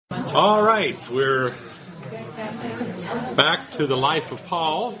All right, we're back to the life of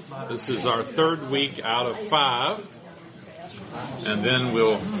Paul. This is our third week out of 5. And then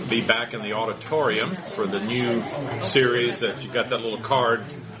we'll be back in the auditorium for the new series that you got that little card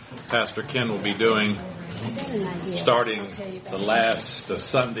Pastor Ken will be doing starting the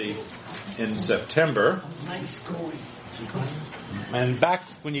Sunday in September. And back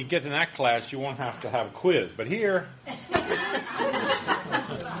when you get in that class, you won't have to have a quiz. But here,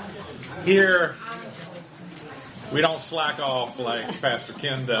 we don't slack off like Pastor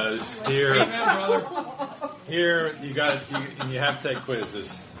Ken does. Here, you have to take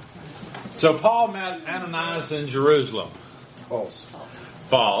quizzes. So Paul met Ananias in Jerusalem.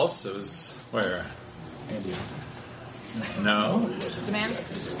 False. It was where? India. No.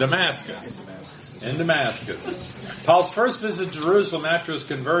 Damascus. In Damascus. Paul's first visit to Jerusalem after his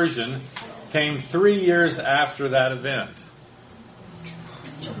conversion came 3 years after that event.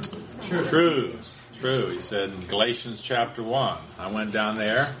 True. He said in Galatians chapter 1, I went down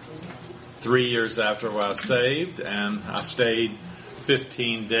there 3 years after I was saved, and I stayed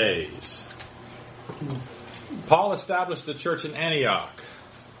 15 days. Paul established the church in Antioch.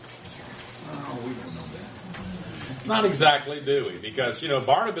 Not exactly, do we? Because,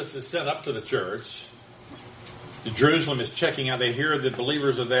 Barnabas is sent up to the church. Jerusalem is checking out. They hear that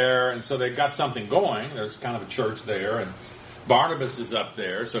believers are there, and so they've got something going. There's kind of a church there, and Barnabas is up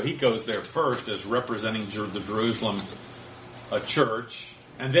there, so he goes there first as representing the Jerusalem church,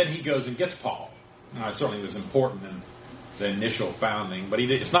 and then he goes and gets Paul. Now, it certainly was important in the initial founding, but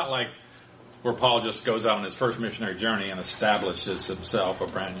it's not like where Paul just goes out on his first missionary journey and establishes himself a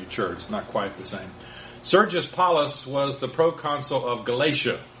brand new church. Not quite the same. Sergius Paulus was the proconsul of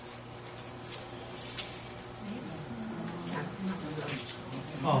Galatia.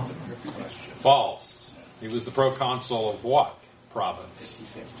 False. He was the proconsul of what province?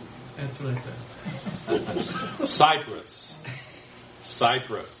 Cyprus.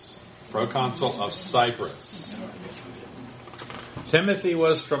 Proconsul of Cyprus. Timothy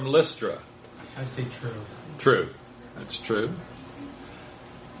was from Lystra. I'd say true. True. That's true.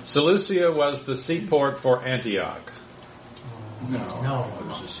 Seleucia was the seaport for Antioch. No. It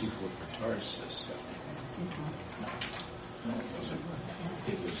was the seaport for Tarsus.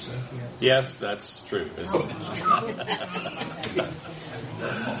 Yes, that's true, isn't it?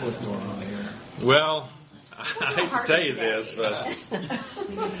 What's going on here? Well, I hate to tell you this, but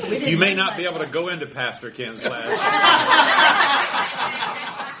you may not be able to go into Pastor Ken's class.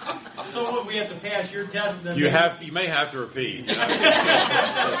 So what, we have to pass your test? You may have to repeat. You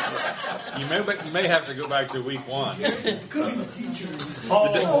may have to go back to week 1. Did they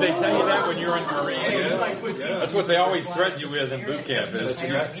tell you that when you're in Marine? That's what they always threaten you with in boot camp.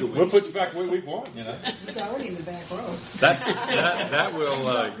 We'll put you back week 1. It's already in the back row.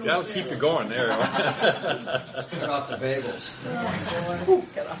 That'll keep you going there. Cut off the bagels.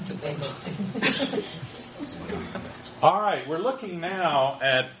 Cut off the bagels. All right, we're looking now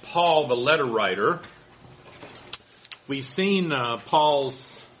at Paul, the letter writer. We've seen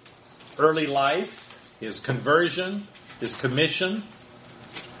Paul's early life, his conversion, his commission,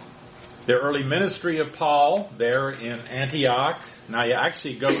 the early ministry of Paul there in Antioch. Now, he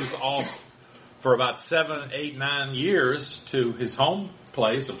actually goes off for about 7, 8, 9 years to his home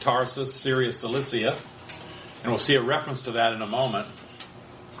place of Tarsus, Syria, Cilicia. And we'll see a reference to that in a moment.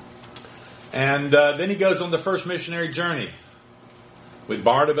 And then he goes on the first missionary journey with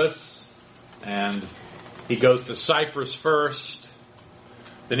Barnabas, and he goes to Cyprus first.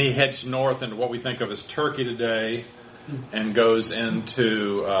 Then he heads north into what we think of as Turkey today, and goes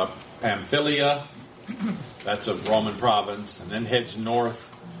into Pamphylia. That's a Roman province, and then heads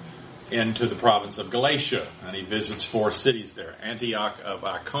north into the province of Galatia, and he visits 4 cities there. Antioch of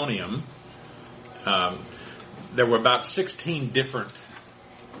Iconium. There were about 16 different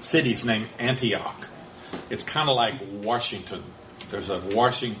cities named Antioch. It's kind of like Washington. There's a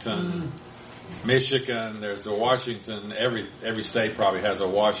Washington, Michigan. There's a Washington. Every state probably has a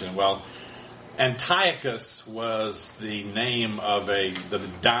Washington. Well, Antiochus was the name of the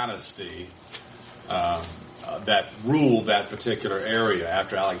dynasty that ruled that particular area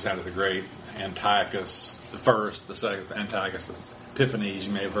after Alexander the Great. Antiochus the first, the second, Antiochus Epiphanes,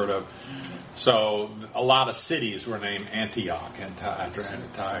 you may have heard of. So a lot of cities were named Antioch after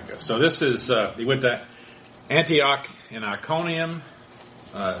Antiochus. So this is, he went to Antioch in Iconium.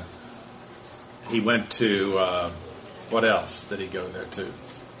 He went to, what else did he go there to?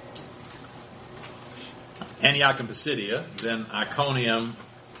 Antioch and Pisidia, then Iconium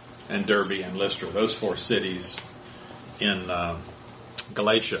and Derbe and Lystra. Those 4 cities in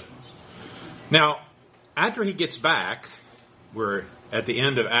Galatia. Now, after he gets back, we're at the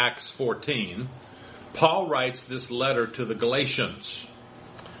end of Acts 14, Paul writes this letter to the Galatians.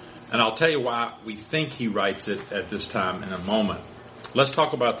 And I'll tell you why we think he writes it at this time in a moment. Let's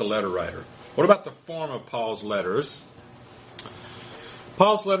talk about the letter writer. What about the form of Paul's letters?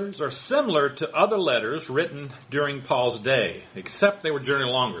 Paul's letters are similar to other letters written during Paul's day, except they were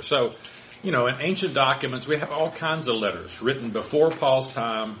generally longer. So, in ancient documents, we have all kinds of letters written before Paul's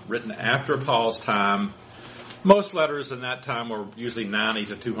time, written after Paul's time. Most letters in that time were usually 90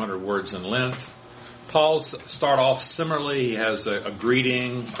 to 200 words in length. Paul's start off similarly. He has a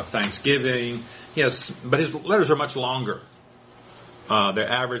greeting, a thanksgiving. But his letters are much longer. They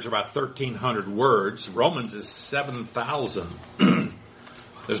average about 1,300 words. Romans is 7,000.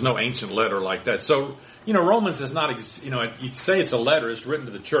 There's no ancient letter like that. So, Romans is not, you say it's a letter, it's written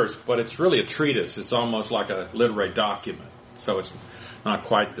to the church, but it's really a treatise. It's almost like a literary document. So it's not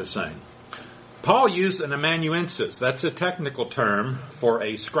quite the same. Paul used an amanuensis. That's a technical term for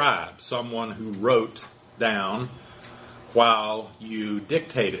a scribe, someone who wrote down while you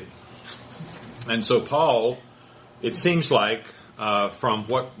dictated. And so Paul, it seems like, from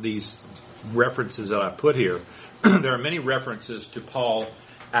what these references that I put here, there are many references to Paul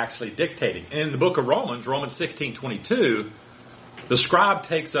actually dictating. In the book of Romans, Romans 16:22, the scribe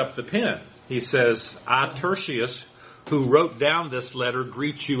takes up the pen. He says, I, Tertius, who wrote down this letter,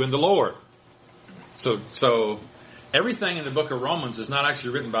 greet you in the Lord. So everything in the book of Romans is not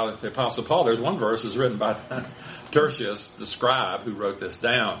actually written by the Apostle Paul. There's one verse that's written by Tertius, the scribe, who wrote this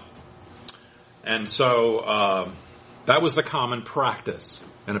down. And so that was the common practice.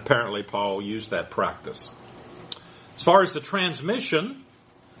 And apparently Paul used that practice. As far as the transmission,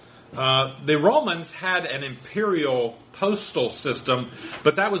 the Romans had an imperial postal system,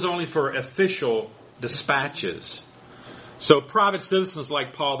 but that was only for official dispatches. So private citizens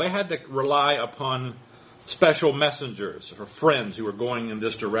like Paul, they had to rely upon special messengers or friends who were going in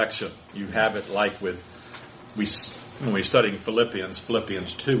this direction. You have it like when we were studying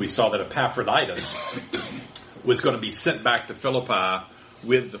Philippians 2, we saw that Epaphroditus was going to be sent back to Philippi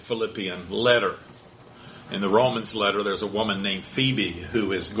with the Philippian letter. In the Romans letter, there's a woman named Phoebe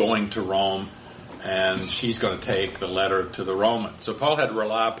who is going to Rome, and she's going to take the letter to the Romans. So Paul had to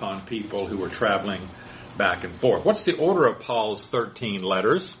rely upon people who were traveling back and forth. What's the order of Paul's 13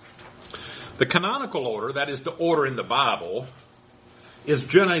 letters? The canonical order, that is the order in the Bible, is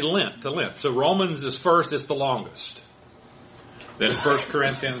generally Lent to Lent. So Romans is first, it's the longest. Then 1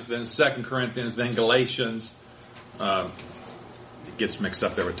 Corinthians, then 2 Corinthians, then Galatians. It gets mixed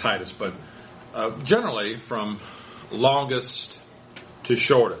up there with Titus, but generally from longest to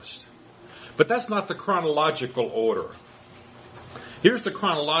shortest. But that's not the chronological order. Here's the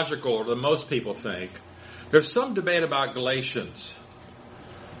chronological order that most people think. There's some debate about Galatians,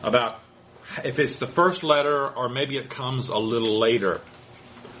 about if it's the first letter or maybe it comes a little later.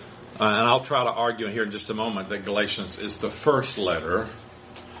 And I'll try to argue here in just a moment that Galatians is the first letter,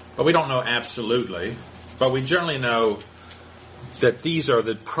 but we don't know absolutely. But we generally know that these are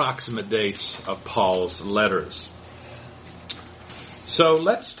the approximate dates of Paul's letters. So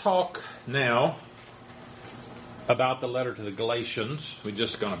let's talk now about the letter to the Galatians. We're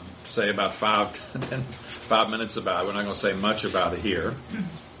just going to say about 5 minutes about it. We're not going to say much about it here.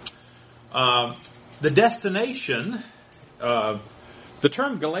 The destination, the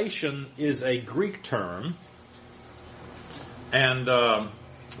term Galatian is a Greek term. And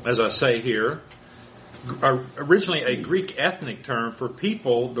as I say here, originally a Greek ethnic term for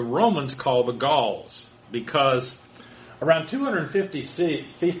people the Romans call the Gauls, because around 250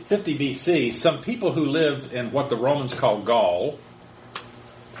 BC, some people who lived in what the Romans called Gaul,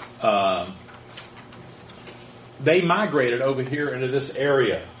 they migrated over here into this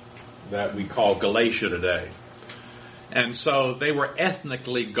area that we call Galatia today. And so they were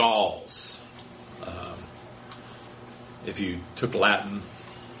ethnically Gauls. If you took Latin,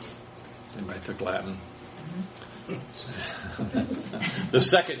 anybody took Latin? The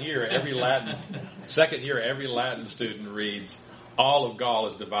second year, every Latin student reads, all of Gaul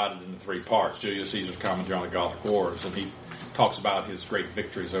is divided into 3 parts. Julius Caesar's commentary on the Gallic Wars, and he talks about his great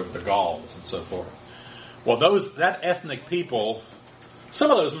victories over the Gauls and so forth. Well, that ethnic people,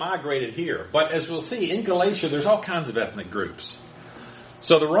 some of those migrated here. But as we'll see, in Galatia, there's all kinds of ethnic groups.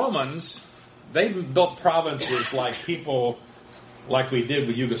 So the Romans, they built provinces like we did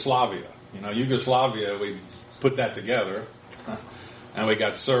with Yugoslavia. Yugoslavia, we put that together, and we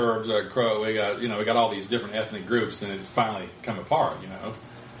got Serbs, we got all these different ethnic groups, and it finally come apart.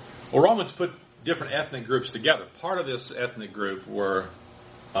 Well, Romans put different ethnic groups together. Part of this ethnic group were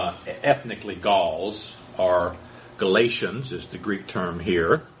ethnically Gauls, or Galatians is the Greek term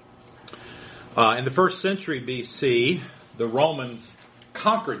here. In the 1st century BC, the Romans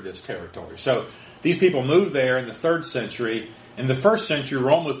conquered this territory. So these people moved there in the 3rd century. In the 1st century,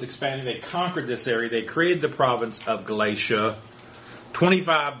 Rome was expanding. They conquered this area. They created the province of Galatia.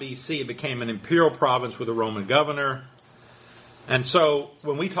 25 BC, it became an imperial province with a Roman governor. And so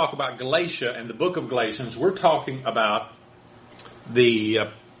when we talk about Galatia and the book of Galatians, we're talking about the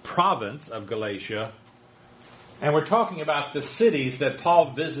province of Galatia. And we're talking about the cities that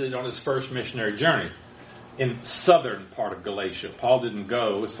Paul visited on his first missionary journey in southern part of Galatia. Paul didn't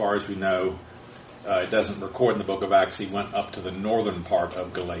go, as far as we know. It doesn't record in the book of Acts. He went up to the northern part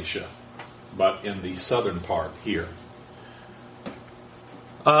of Galatia, but in the southern part here.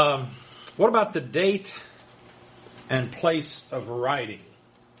 What about the date and place of writing?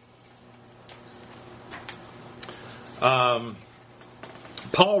 Paul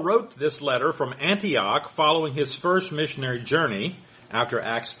wrote this letter from Antioch following his first missionary journey after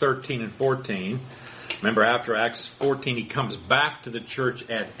Acts 13 and 14. Remember, after Acts 14, he comes back to the church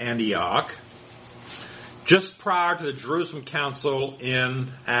at Antioch, just prior to the Jerusalem Council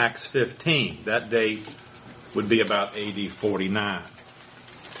in Acts 15. That date would be about AD 49.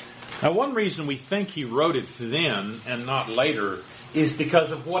 Now, one reason we think he wrote it then and not later is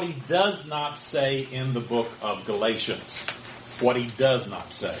because of what he does not say in the book of Galatians. What he does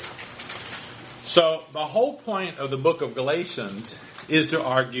not say. So, the whole point of the book of Galatians is to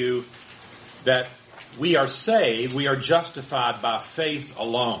argue that we are saved, we are justified by faith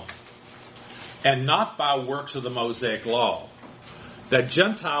alone, and not by works of the Mosaic law. That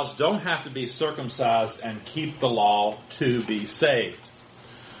Gentiles don't have to be circumcised and keep the law to be saved.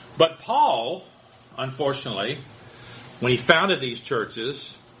 But Paul, unfortunately, when he founded these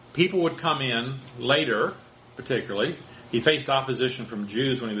churches, people would come in later, particularly. He faced opposition from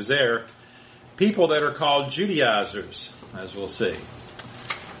Jews when he was there. People that are called Judaizers, as we'll see.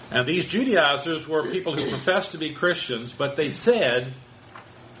 And these Judaizers were people who professed to be Christians, but they said,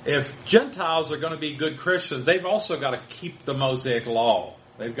 if Gentiles are going to be good Christians, they've also got to keep the Mosaic law.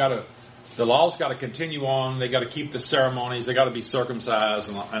 The law's got to continue on. They've got to keep the ceremonies. They've got to be circumcised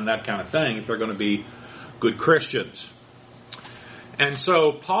and that kind of thing if they're going to be good Christians. And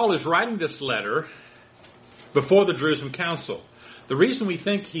so Paul is writing this letter before the Jerusalem Council. The reason we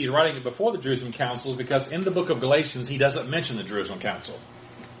think he's writing it before the Jerusalem Council is because in the book of Galatians, he doesn't mention the Jerusalem Council.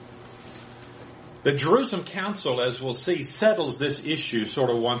 The Jerusalem Council, as we'll see, settles this issue sort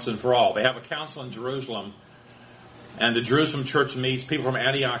of once and for all. They have a council in Jerusalem, and the Jerusalem church meets, people from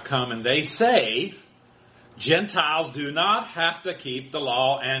Antioch come, and they say, Gentiles do not have to keep the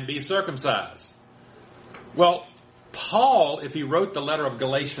law and be circumcised. Well, Paul, if he wrote the letter of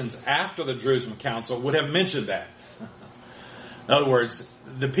Galatians after the Jerusalem Council, would have mentioned that. In other words,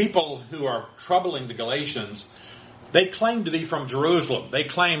 the people who are troubling the Galatians, they claim to be from Jerusalem. They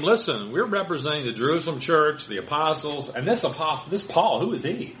claim, listen, we're representing the Jerusalem church, the apostles, and this Paul, who is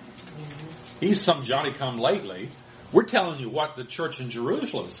he? He's some Johnny-come-lately. We're telling you what the church in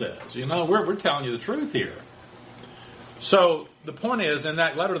Jerusalem says. You know, we're telling you the truth here. So the point is, in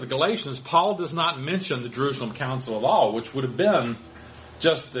that letter to the Galatians, Paul does not mention the Jerusalem Council at all, which would have been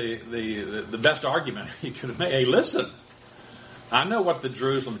just the best argument he could have made. Hey, listen, I know what the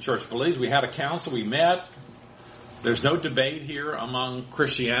Jerusalem church believes. We had a council, we met. There's no debate here among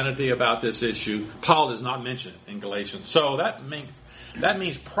Christianity about this issue. Paul does not mention it in Galatians. So that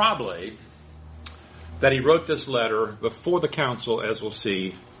means probably that he wrote this letter before the council, as we'll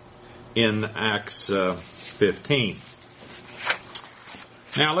see in Acts 15.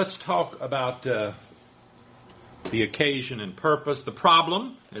 Now let's talk about the occasion and purpose. The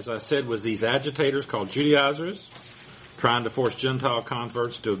problem, as I said, was these agitators called Judaizers, trying to force Gentile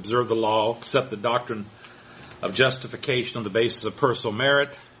converts to observe the law, accept the doctrine of justification on the basis of personal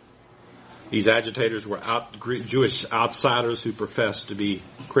merit. These agitators were Jewish outsiders who professed to be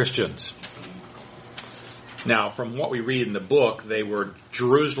Christians. Now, from what we read in the book, they were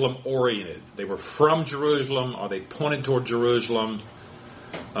Jerusalem-oriented. They were from Jerusalem, or they pointed toward Jerusalem.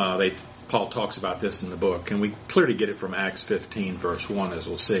 Paul talks about this in the book, and we clearly get it from Acts 15, verse 1, as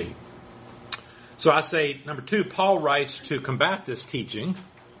we'll see. So I say, number 2, Paul writes to combat this teaching,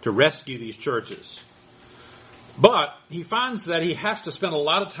 to rescue these churches. But he finds that he has to spend a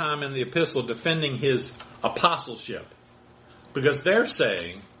lot of time in the epistle defending his apostleship, because they're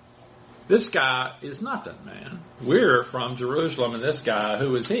saying, this guy is nothing, man. We're from Jerusalem, and this guy,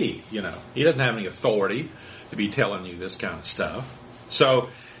 who is he? You know, he doesn't have any authority to be telling you this kind of stuff. So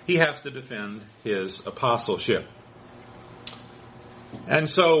he has to defend his apostleship. And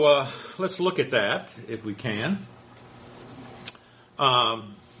so let's look at that, if we can.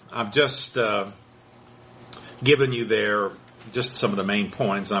 I've just given you there just some of the main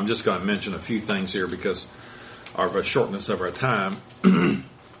points. I'm just going to mention a few things here because or of a shortness of our time.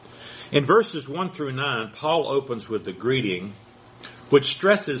 In verses 1 through 9, Paul opens with the greeting, which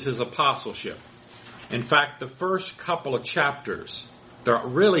stresses his apostleship. In fact, the first couple of chapters, they're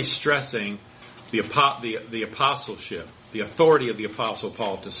really stressing the apostleship, the authority of the Apostle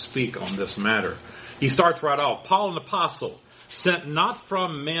Paul to speak on this matter. He starts right off, Paul, an apostle, sent not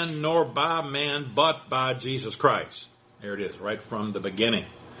from men nor by man, but by Jesus Christ. There it is, right from the beginning.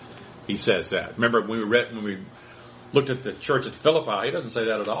 He says that. Remember when we looked at the church at Philippi, he doesn't say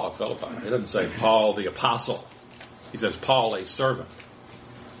that at all at Philippi. He doesn't say Paul the apostle. He says Paul a servant,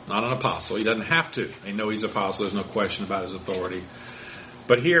 not an apostle. He doesn't have to. They know he's an apostle. There's no question about his authority.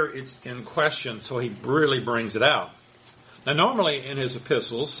 But here it's in question, so he really brings it out. Now normally in his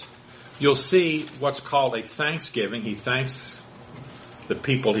epistles, you'll see what's called a thanksgiving. He thanks the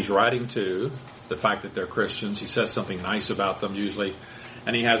people he's writing to, the fact that they're Christians. He says something nice about them usually,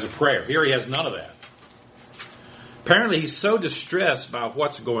 and he has a prayer. Here he has none of that. Apparently he's so distressed by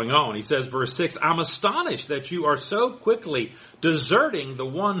what's going on. He says, verse 6, I'm astonished that you are so quickly deserting the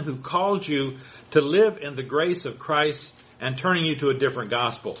one who called you to live in the grace of Christ and turning you to a different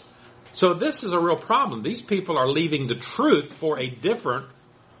gospel. So this is a real problem. These people are leaving the truth for a different,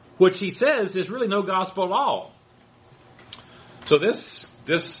 which he says is really no gospel at all. So this,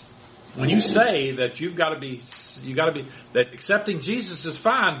 when you say that you got to be, that accepting Jesus is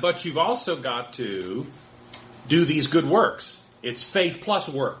fine, but you've also got to do these good works. It's faith plus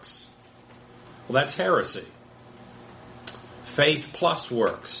works. Well, that's heresy. Faith plus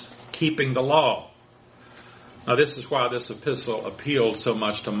works. Keeping the law. Now, this is why this epistle appealed so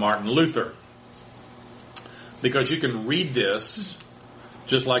much to Martin Luther. Because you can read this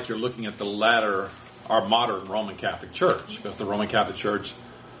just like you're looking at the latter, our modern Roman Catholic Church. Because the Roman Catholic Church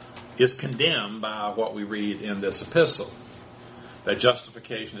is condemned by what we read in this epistle. That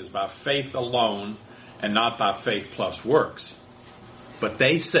justification is by faith alone and not by faith plus works. But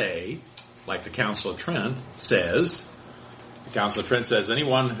they say, like the Council of Trent says, the Council of Trent says,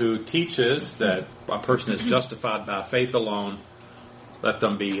 anyone who teaches that a person is justified by faith alone, let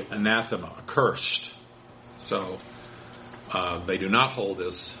them be anathema, accursed. So they do not hold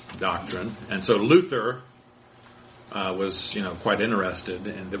this doctrine. And so Luther was, quite interested,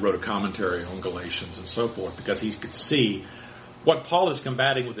 and they wrote a commentary on Galatians and so forth, because he could see what Paul is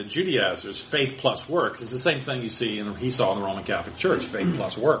combating with the Judaizers, faith plus works, is the same thing he saw in the Roman Catholic Church, faith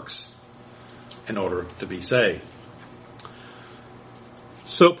plus works, in order to be saved.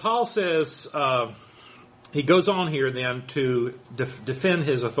 So Paul says, he goes on here then to defend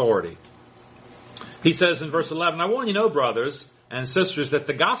his authority. He says in verse 11, I want you to know, brothers and sisters, that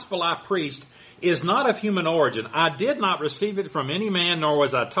the gospel I preached is not of human origin. I did not receive it from any man, nor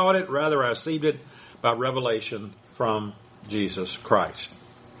was I taught it. Rather, I received it by revelation from Jesus Christ.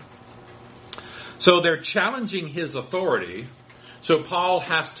 So they're challenging his authority. So Paul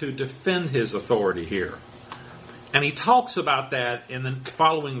has to defend his authority here. And he talks about that in the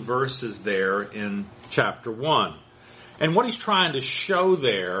following verses there in chapter 1. And what he's trying to show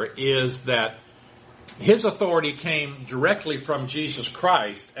there is that his authority came directly from Jesus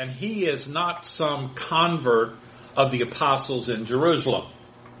Christ, and he is not some convert of the apostles in Jerusalem.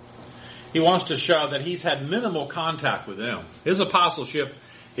 He wants to show that he's had minimal contact with them. His apostleship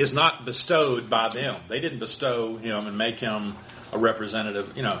is not bestowed by them. They didn't bestow him and make him a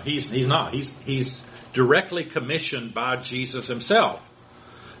representative. He's not. He's directly commissioned by Jesus himself.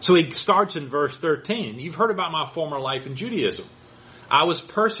 So he starts in verse 13. You've heard about my former life in Judaism. I was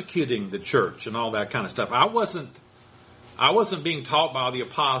persecuting the church and all that kind of stuff. I wasn't being taught by the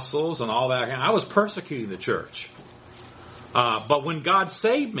apostles and all that. I was persecuting the church. But when God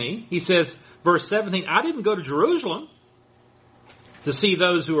saved me, he says, verse 17, I didn't go to Jerusalem to see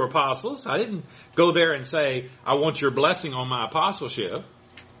those who are apostles. I didn't go there and say, I want your blessing on my apostleship.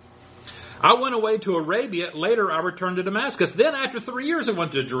 I went away to Arabia. Later, I returned to Damascus. Then, after 3 years, I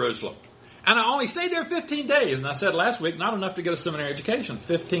went to Jerusalem. And I only stayed there 15 days. And I said last week, not enough to get a seminary education.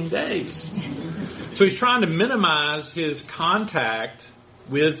 15 days. So he's trying to minimize his contact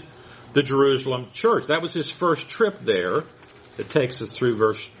with the Jerusalem church. That was his first trip there. It takes us through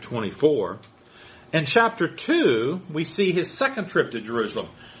verse 24. In chapter 2, we see his second trip to Jerusalem.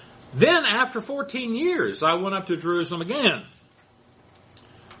 Then, after 14 years, I went up to Jerusalem again.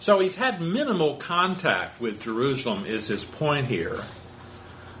 So he's had minimal contact with Jerusalem is his point here.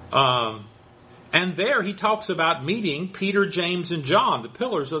 And there he talks about meeting Peter, James, and John, the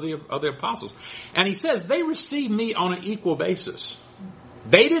pillars of the apostles. And he says they received me on an equal basis.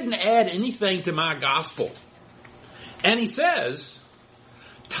 They didn't add anything to my gospel. And he says,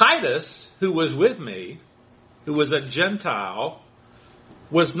 Titus, who was with me, who was a Gentile,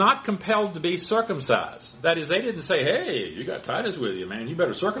 was not compelled to be circumcised. That is, they didn't say, hey, you got Titus with you, man. You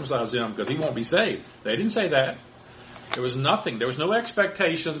better circumcise him because he won't be saved. They didn't say that. There was nothing. There was no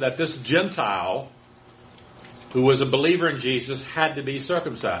expectation that this Gentile who was a believer in Jesus had to be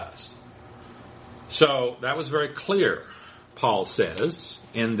circumcised. So that was very clear, Paul says,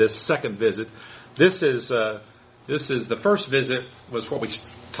 in this second visit. This is the first visit was what we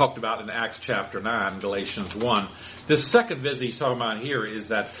talked about in Acts chapter 9, Galatians 1. This second visit he's talking about here is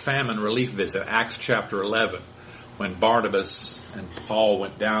that famine relief visit, Acts chapter 11, when Barnabas and Paul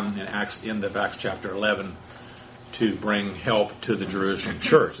went down in end of Acts chapter 11 to bring help to the Jerusalem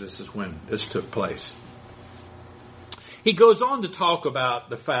church. This is when this took place. He goes on to talk about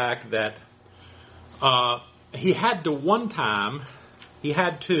the fact that he had to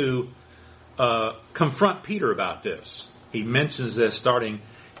confront Peter about this. He mentions this starting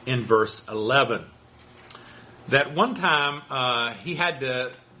in verse 11. That one time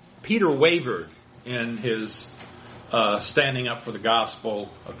Peter wavered in his standing up for the gospel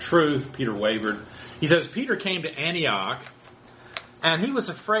of truth. Peter wavered. He says Peter came to Antioch and he was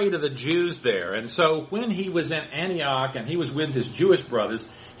afraid of the Jews there. And so when he was in Antioch and he was with his Jewish brothers,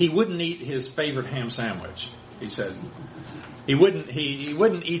 he wouldn't eat his favorite ham sandwich. He said he wouldn't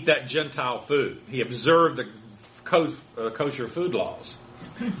eat that Gentile food. He observed the kosher food laws.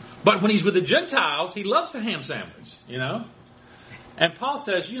 But when he's with the Gentiles, he loves the ham sandwich, you know. And Paul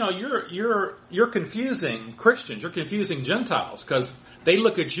says, you know, you're confusing Christians, you're confusing Gentiles, because they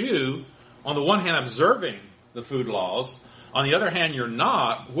look at you on the one hand observing the food laws, on the other hand you're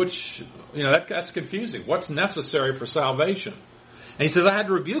not, which, you know, that's confusing. What's necessary for salvation? And he says, I had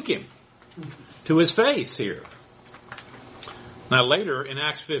to rebuke him to his face here. Now later in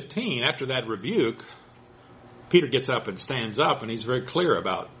Acts 15, after that rebuke, Peter gets up and stands up, and he's very clear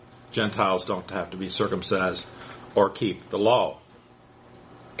about Gentiles don't have to be circumcised or keep the law.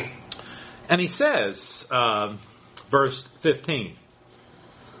 And he says, verse 15,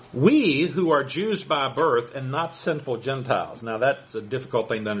 we who are Jews by birth and not sinful Gentiles. Now that's a difficult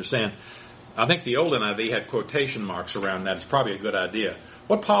thing to understand. I think the old NIV had quotation marks around that. It's probably a good idea.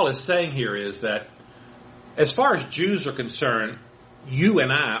 What Paul is saying here is that as far as Jews are concerned, you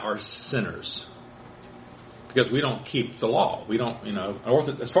and I are sinners. Because we don't keep the law. We don't, you know,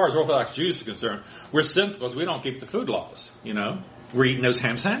 as far as Orthodox Jews are concerned, we're sinful because we don't keep the food laws, you know. We're eating those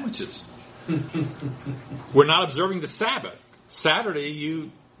ham sandwiches. We're not observing the Sabbath. Saturday,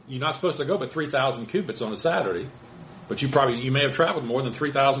 you're not supposed to go but 3,000 cubits on a Saturday. But you may have traveled more than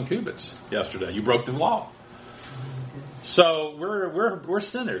 3,000 cubits yesterday. You broke the law. So we're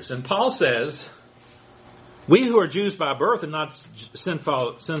sinners. And Paul says, we who are Jews by birth and not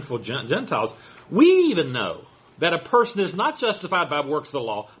sinful Gentiles, we even know that a person is not justified by works of the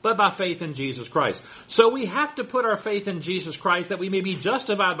law, but by faith in Jesus Christ. So we have to put our faith in Jesus Christ that we may be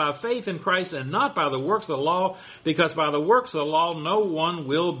justified by faith in Christ and not by the works of the law, because by the works of the law no one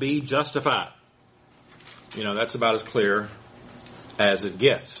will be justified. You know, that's about as clear as it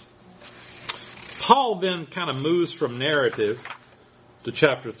gets. Paul then kind of moves from narrative to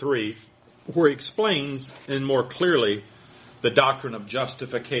chapter 3, where he explains in more clearly the doctrine of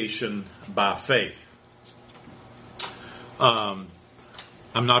justification by faith. I'm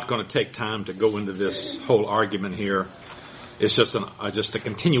not going to take time to go into this whole argument here. It's just a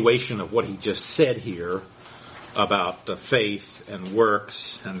continuation of what he just said here about faith and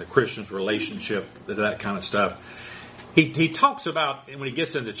works and the Christian's relationship, that kind of stuff. He talks about, when he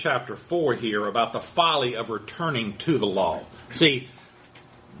gets into chapter 4 here, about the folly of returning to the law. See,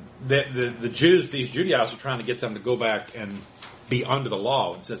 the Jews, these Judaizers are trying to get them to go back and be under the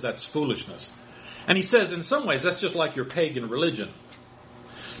law, and says that's foolishness. And he says in some ways that's just like your pagan religion.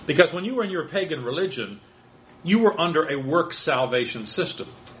 Because when you were in your pagan religion, you were under a work salvation system.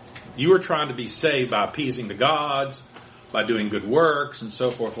 You were trying to be saved by appeasing the gods, by doing good works and so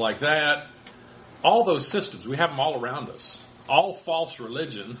forth like that. All those systems, we have them all around us. All false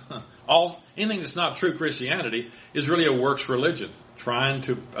religion, anything that's not true Christianity is really a works religion. Trying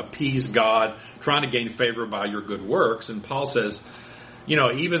to appease God, trying to gain favor by your good works. And Paul says, you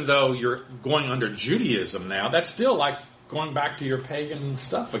know, even though you're going under Judaism now, that's still like going back to your pagan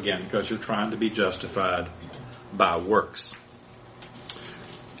stuff again, because you're trying to be justified by works.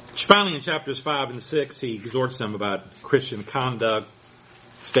 Finally, in chapters 5 and 6, he exhorts them about Christian conduct,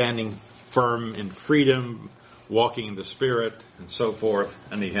 standing firm in freedom, walking in the Spirit, and so forth.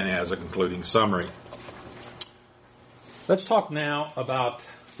 And he has a concluding summary. Let's talk now about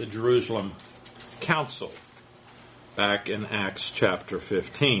the Jerusalem Council back in Acts chapter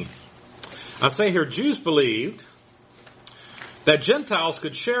 15. I say here, Jews believed that Gentiles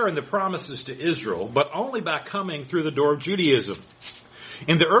could share in the promises to Israel, but only by coming through the door of Judaism.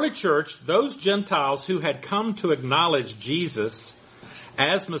 In the early church, those Gentiles who had come to acknowledge Jesus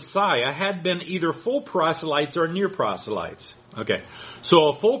as Messiah had been either full proselytes or near proselytes. Okay, so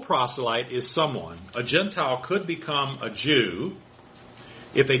a full proselyte is someone. A Gentile could become a Jew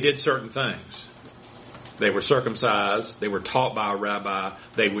if they did certain things. They were circumcised, they were taught by a rabbi,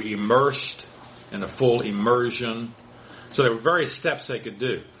 they were immersed in a full immersion. So there were various steps they could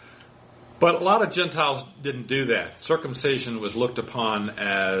do. But a lot of Gentiles didn't do that. Circumcision was looked upon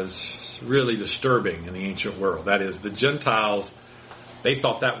as really disturbing in the ancient world. That is, the Gentiles, they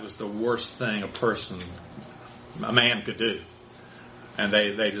thought that was the worst thing a man could do. And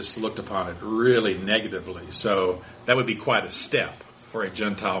they just looked upon it really negatively. So that would be quite a step for a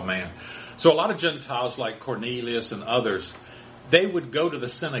Gentile man. So a lot of Gentiles like Cornelius and others, they would go to the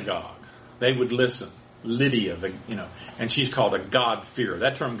synagogue. They would listen. Lydia, and she's called a God-fearer.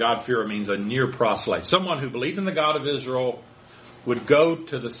 That term God-fearer means a near proselyte. Someone who believed in the God of Israel would go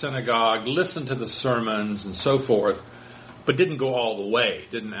to the synagogue, listen to the sermons and so forth, but didn't go all the way,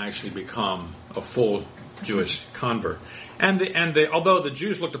 didn't actually become a full Jewish convert. And although the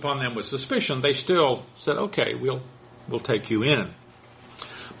Jews looked upon them with suspicion, they still said, okay, we'll take you in.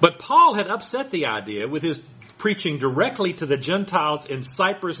 But Paul had upset the idea with his preaching directly to the Gentiles in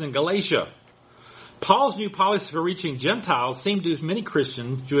Cyprus and Galatia. Paul's new policy for reaching Gentiles seemed to many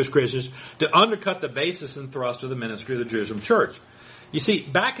Jewish Christians, to undercut the basis and thrust of the ministry of the Jerusalem church. You see,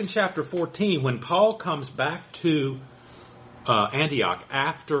 back in chapter 14, when Paul comes back to Antioch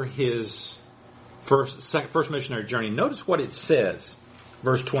after his first missionary journey, notice what it says,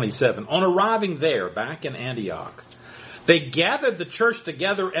 verse 27. On arriving there, back in Antioch, they gathered the church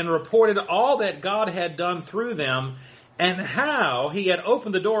together and reported all that God had done through them and how he had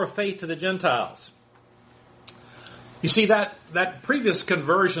opened the door of faith to the Gentiles. You see, that previous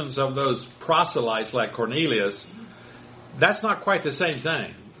conversions of those proselytes like Cornelius, that's not quite the same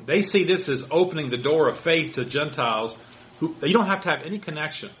thing. They see this as opening the door of faith to Gentiles who you don't have to have any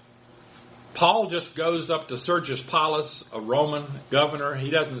connection. Paul just goes up to Sergius Paulus, a Roman governor.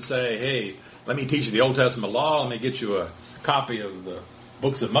 He doesn't say, hey, let me teach you the Old Testament law. Let me get you a copy of the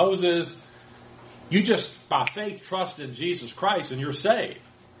books of Moses. You just, by faith, trust in Jesus Christ and you're saved.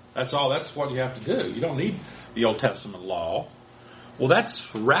 That's all. That's what you have to do. You don't need the Old Testament law. Well,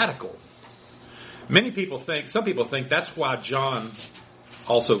 that's radical. Some people think that's why John,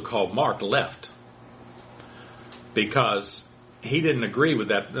 also called Mark, left. Because he didn't agree with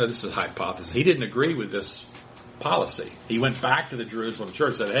that. This is a hypothesis. He didn't agree with this policy. He went back to the Jerusalem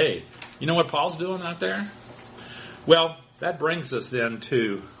church and said, hey, you know what Paul's doing out there? Well, that brings us then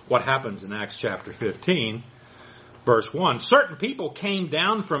to what happens in Acts chapter 15, verse 1. Certain people came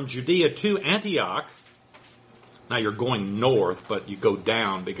down from Judea to Antioch. Now you're going north, but you go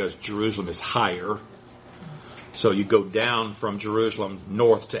down because Jerusalem is higher. So you go down from Jerusalem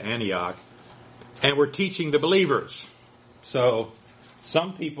north to Antioch. And we're teaching the believers. So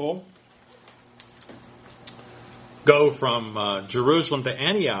some people go from Jerusalem to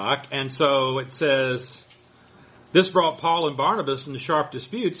Antioch. And so it says, this brought Paul and Barnabas into sharp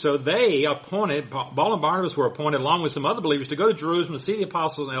dispute. So Paul and Barnabas were appointed along with some other believers to go to Jerusalem to see the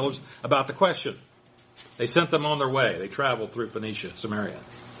apostles and elders about the question. They sent them on their way. They traveled through Phoenicia, Samaria.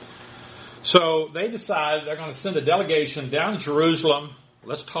 So they decided they're going to send a delegation down to Jerusalem.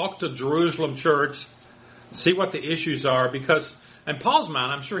 Let's talk to Jerusalem church, see what the issues are, because in Paul's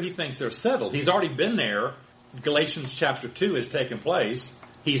mind, I'm sure he thinks they're settled. He's already been there. Galatians chapter 2 has taken place.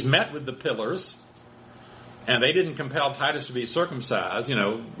 He's met with the pillars, and they didn't compel Titus to be circumcised. We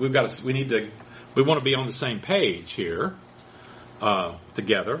want to be on the same page here,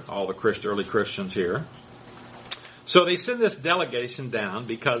 together, all the early Christians here. So they send this delegation down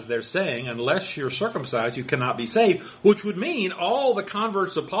because they're saying, unless you're circumcised, you cannot be saved, which would mean all the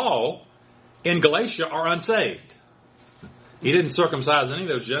converts of Paul in Galatia are unsaved. He didn't circumcise any of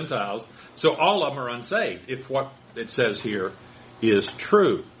those Gentiles, so all of them are unsaved, if what it says here is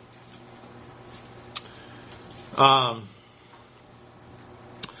true.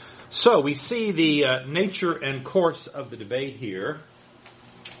 So we see the nature and course of the debate here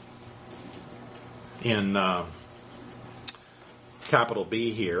in capital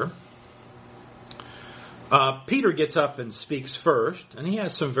B here. Peter gets up and speaks first, and he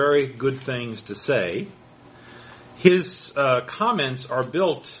has some very good things to say. His comments are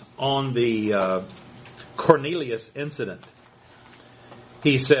built on the Cornelius incident.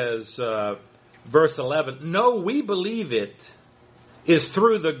 He says, verse 11, "No, we believe it is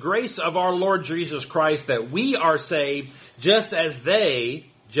through the grace of our Lord Jesus Christ that we are saved, just as they,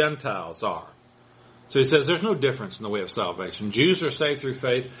 Gentiles, are." So he says there's no difference in the way of salvation. Jews are saved through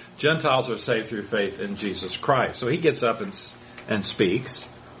faith. Gentiles are saved through faith in Jesus Christ. So he gets up and and speaks.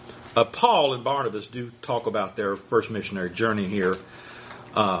 Paul and Barnabas do talk about their first missionary journey here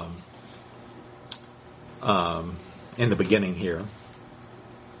in the beginning here.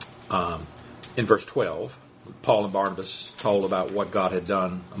 In verse 12, Paul and Barnabas told about what God had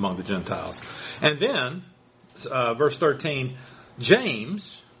done among the Gentiles. And then, verse 13,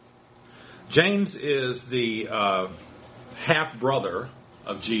 James is the half-brother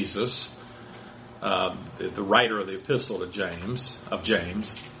of Jesus, the writer of the epistle to James,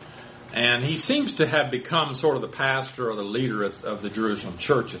 and he seems to have become sort of the pastor or the leader of the Jerusalem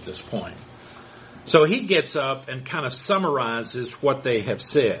church at this point. So he gets up and kind of summarizes what they have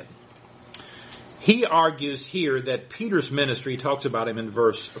said. He argues here that Peter's ministry, talks about him in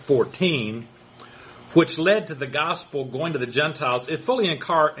verse 14, which led to the gospel going to the Gentiles, it fully in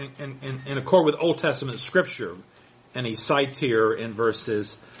accord with Old Testament scripture. And he cites here in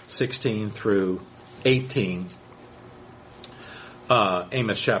verses 16 through 18,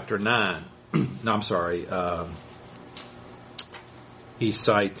 Amos chapter 9. No, I'm sorry. He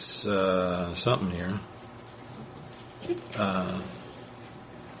cites something here.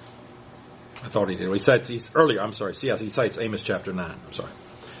 I thought he did. He cites he cites Amos chapter 9. I'm sorry.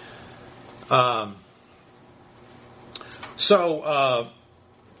 So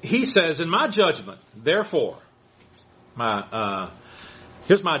he says, in my judgment, therefore,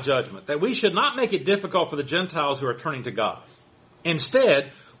 here's my judgment, that we should not make it difficult for the Gentiles who are turning to God.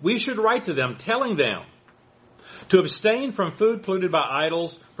 Instead, we should write to them, telling them to abstain from food polluted by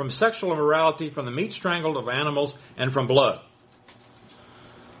idols, from sexual immorality, from the meat strangled of animals, and from blood.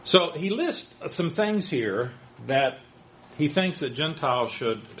 So he lists some things here that he thinks that Gentiles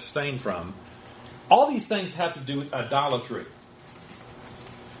should abstain from. All these things have to do with idolatry.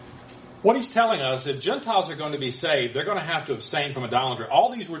 What he's telling us, if Gentiles are going to be saved, they're going to have to abstain from idolatry.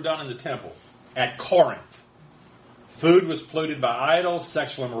 All these were done in the temple at Corinth. Food was polluted by idols,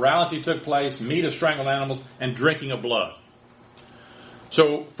 sexual immorality took place, meat of strangled animals, and drinking of blood.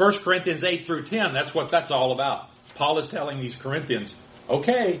 So 1 Corinthians 8 through 10, that's what that's all about. Paul is telling these Corinthians,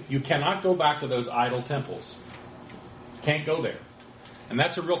 okay, you cannot go back to those idol temples. Can't go there. And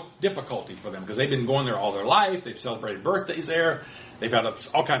that's a real difficulty for them because they've been going there all their life. They've celebrated birthdays there. They've had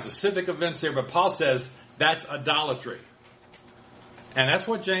all kinds of civic events there. But Paul says that's idolatry. And that's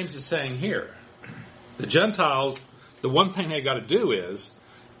what James is saying here. The Gentiles, the one thing they got to do is,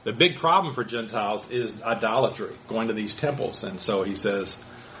 the big problem for Gentiles is idolatry, going to these temples. And so he says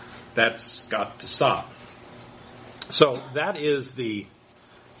that's got to stop. So that is the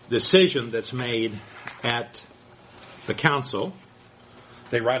decision that's made at the council.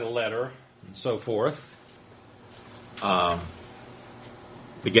 They write a letter and so forth.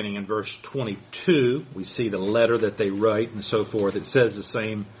 Beginning in verse 22, we see the letter that they write and so forth. It says the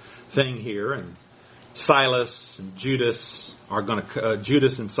same thing here. And Silas and Judas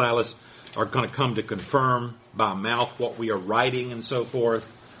and Silas are going to come to confirm by mouth what we are writing and so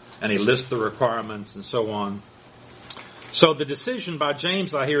forth. And he lists the requirements and so on. So the decision by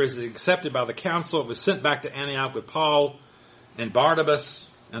James, I hear, is accepted by the council. It was sent back to Antioch with Paul and Barnabas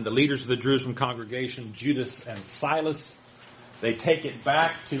and the leaders of the Jerusalem congregation, Judas and Silas. They take it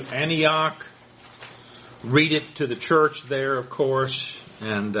back to Antioch, read it to the church there, of course,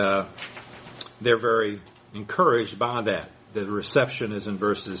 and they're very encouraged by that. The reception is in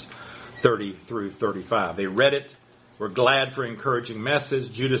verses 30 through 35. They read it, were glad for encouraging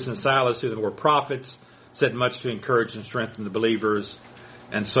message. Judas and Silas, who were prophets, said much to encourage and strengthen the believers,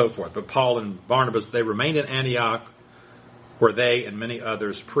 and so forth. But Paul and Barnabas, they remained in Antioch, where they and many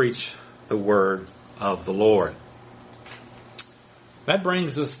others preach the word of the Lord. That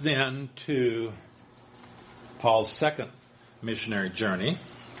brings us then to Paul's second missionary journey.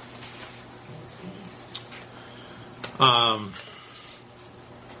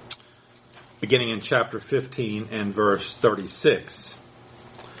 Beginning in chapter 15 and verse 36.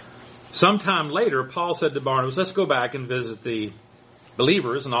 Sometime later, Paul said to Barnabas, let's go back and visit the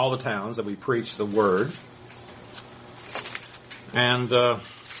believers in all the towns that we preach the word and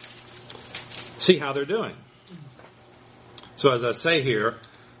see how they're doing. So as I say here,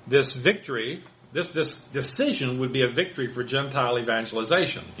 this victory, this decision would be a victory for Gentile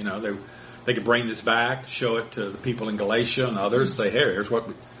evangelization. You know, they could bring this back, show it to the people in Galatia and others, say, hey, here's what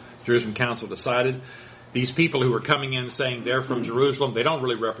the Jerusalem Council decided. These people who are coming in saying they're from Jerusalem, they don't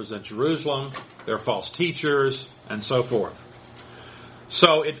really represent Jerusalem. They're false teachers, and so forth.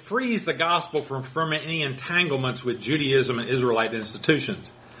 So it frees the gospel from any entanglements with Judaism and Israelite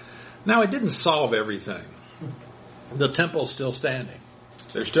institutions. Now, it didn't solve everything. The temple's still standing.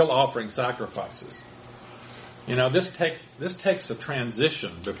 They're still offering sacrifices. You know, this takes a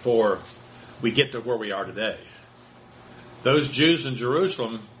transition before we get to where we are today. those Jews in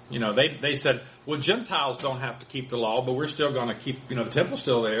Jerusalem, they said, well, Gentiles don't have to keep the law, but we're still going to keep, the temple's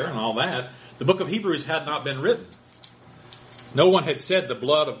still there and all that. The book of Hebrews had not been written. No one had said the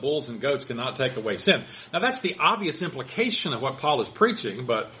blood of bulls and goats cannot take away sin. Now, that's the obvious implication of what Paul is preaching,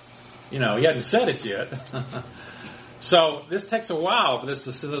 but, he hadn't said it yet. So this takes a while for this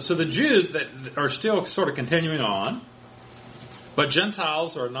to... So the Jews that are still sort of continuing on, but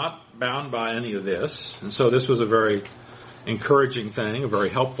Gentiles are not bound by any of this. And so this was a very encouraging thing, a very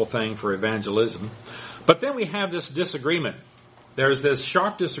helpful thing for evangelism. But then we have this disagreement. There's this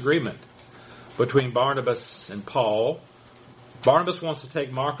sharp disagreement between Barnabas and Paul. Barnabas wants to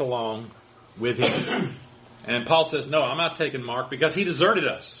take Mark along with him. And Paul says, no, I'm not taking Mark because he deserted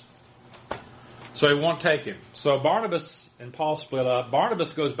us. So he won't take him. So Barnabas and Paul split up.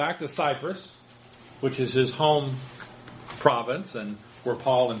 Barnabas goes back to Cyprus, which is his home province and where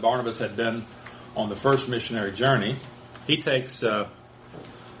Paul and Barnabas had been on the first missionary journey. He takes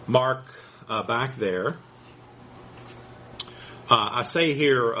Mark back there. I say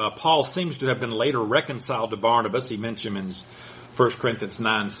here, Paul seems to have been later reconciled to Barnabas. He mentioned him in 1 Corinthians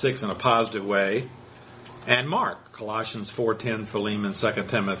 9:6 in a positive way. And Mark, Colossians 4:10, Philemon, 2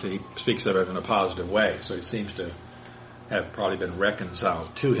 Timothy, speaks of it in a positive way. So he seems to have probably been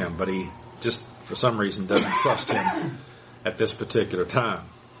reconciled to him, but he just, for some reason, doesn't trust him at this particular time.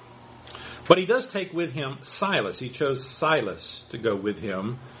 But he does take with him Silas. He chose Silas to go with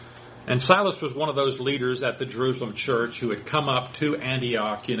him. And Silas was one of those leaders at the Jerusalem church who had come up to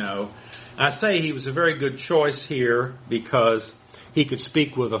Antioch, I say he was a very good choice here because he could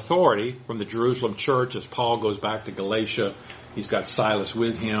speak with authority from the Jerusalem church as Paul goes back to Galatia. He's got Silas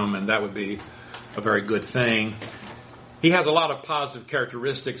with him, and that would be a very good thing. He has a lot of positive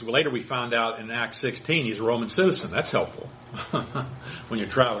characteristics. Well, later we found out in Acts 16 he's a Roman citizen. That's helpful when you're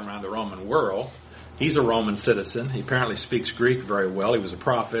traveling around the Roman world. He's a Roman citizen. He apparently speaks Greek very well. He was a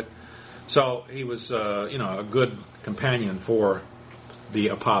prophet. So he was, a good companion for the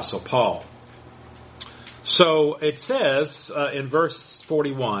Apostle Paul. So it says in verse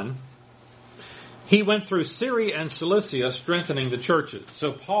 41, he went through Syria and Cilicia strengthening the churches.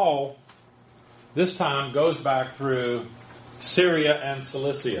 So Paul, this time, goes back through Syria and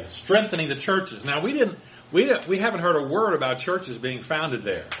Cilicia, strengthening the churches. Now we haven't heard a word about churches being founded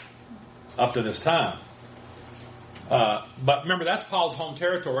there up to this time. But remember, that's Paul's home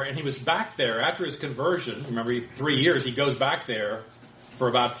territory, and he was back there after his conversion. Remember, 3 years, he goes back there for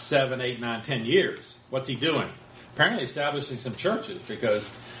about 7, 8, 9, 10 years. What's he doing? Apparently establishing some churches, because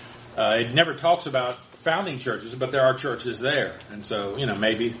it never talks about founding churches, but there are churches there. And so,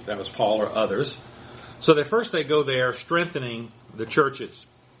 maybe that was Paul or others. So they go there strengthening the churches.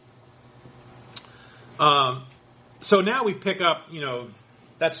 So now we pick up,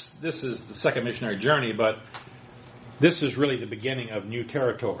 this is the second missionary journey, but this is really the beginning of new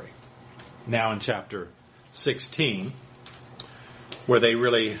territory. Now in chapter 16, where they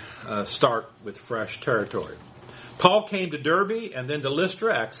really start with fresh territory. Paul came to Derbe and then to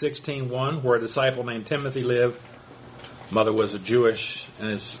Lystra, Acts 16:1, where a disciple named Timothy lived. Mother was a Jewish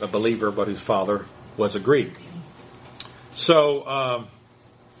and is a believer, but his father was a Greek. So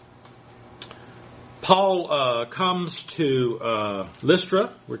Paul comes to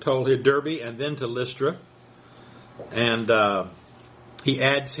Lystra, we're told here, Derbe, and then to Lystra. And he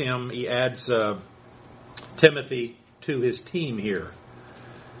adds Timothy to his team here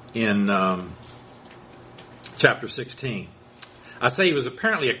in chapter 16. I say he was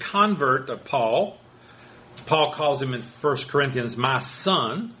apparently a convert of Paul. Paul calls him in 1 Corinthians, my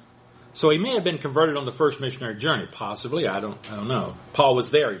son. So he may have been converted on the first missionary journey, possibly. I don't know. Paul was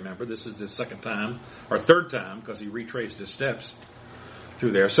there, remember. This is his second time, or third time, because he retraced his steps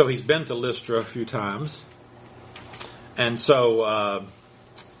through there. So he's been to Lystra a few times. And so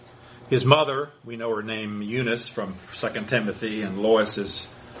his mother, we know her name Eunice from 2 Timothy, and Lois is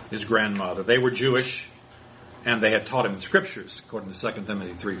his grandmother. They were Jewish, and they had taught him the Scriptures, according to 2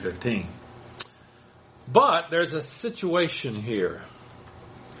 Timothy 3:15. But there's a situation here.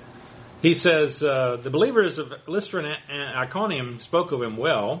 He says, the believers of Lystra and Iconium spoke of him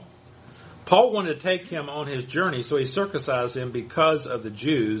well. Paul wanted to take him on his journey, so he circumcised him because of the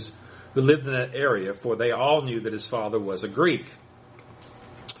Jews who lived in that area, for they all knew that his father was a Greek.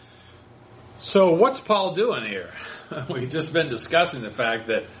 So what's Paul doing here? We've just been discussing the fact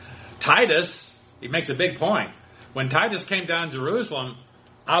that Titus, he makes a big point. When Titus came down to Jerusalem,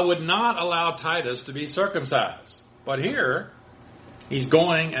 I would not allow Titus to be circumcised. But here, he's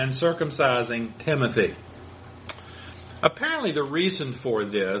going and circumcising Timothy. Apparently the reason for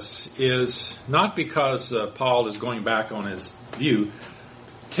this is not because Paul is going back on his view.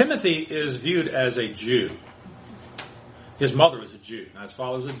 Timothy is viewed as a Jew. His mother was a Jew. Now, his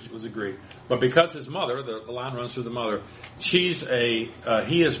father was a Greek. But because his mother, the line runs through the mother, he is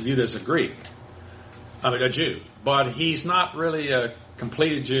viewed as a Greek. A Jew. But he's not really a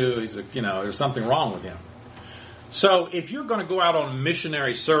completed Jew. There's something wrong with him. So if you're going to go out on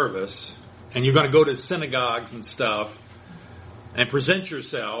missionary service and you're going to go to synagogues and stuff and present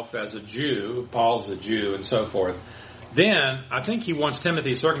yourself as a Jew, Paul's a Jew and so forth, then I think he wants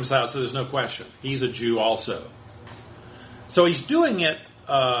Timothy circumcised, so there's no question. He's a Jew also. So he's doing it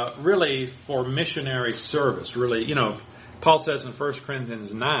really for missionary service. Really, Paul says in 1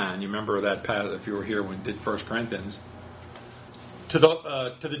 Corinthians 9, you remember that if you were here when we did 1 Corinthians, to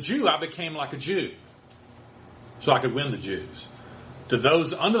the Jew I became like a Jew, so I could win the Jews. To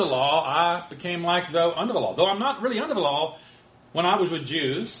those under the law, I became like though under the law. Though I'm not really under the law, when I was with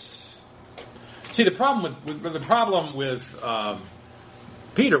Jews. See, the problem with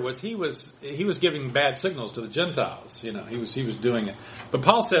Peter was he was giving bad signals to the Gentiles. He was doing it. But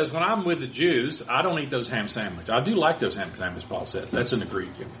Paul says, when I'm with the Jews, I don't eat those ham sandwiches. I do like those ham sandwiches, Paul says. That's in the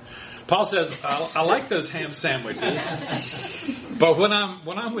Greek. Paul says, I like those ham sandwiches, but when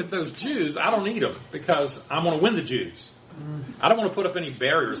I'm with those Jews, I don't eat them because I want to win the Jews. I don't want to put up any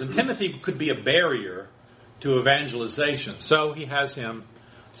barriers. And Timothy could be a barrier to evangelization. So he has him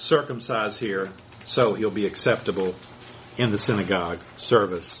circumcised here so he'll be acceptable in the synagogue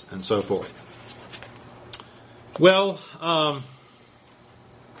service and so forth. Well, my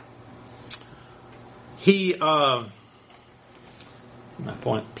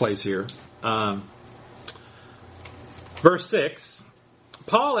place here. Verse 6,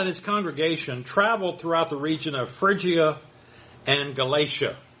 Paul and his congregation traveled throughout the region of Phrygia and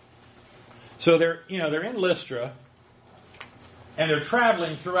Galatia. So they're in Lystra, and they're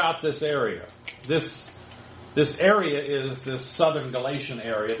traveling throughout this area. This area is this southern Galatian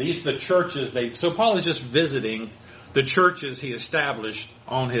area. These are the churches so Paul is just visiting the churches he established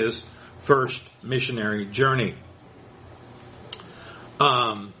on his first missionary journey.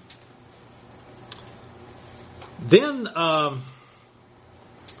 Then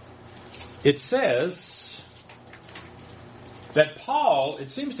it says that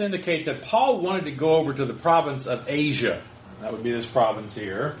it seems to indicate that Paul wanted to go over to the province of Asia. That would be this province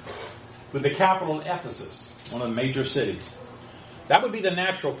here, with the capital in Ephesus, one of the major cities. That would be the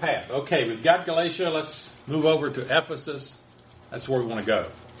natural path. Okay, we've got Galatia, let's move over to Ephesus. That's where we want to go.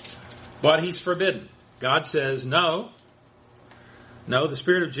 But he's forbidden. God says, no, the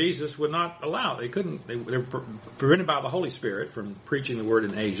Spirit of Jesus would not allow. They couldn't. They were prevented by the Holy Spirit from preaching the word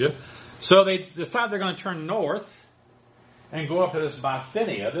in Asia. So they decide they're going to turn north and go up to this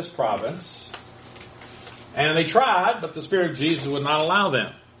Bithynia, this province. And they tried, but the Spirit of Jesus would not allow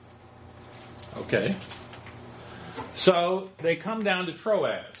them. Okay. So they come down to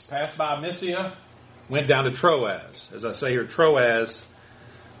Troas, passed by Mysia, went down to Troas. As I say here, Troas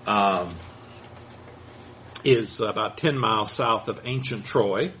is about 10 miles south of ancient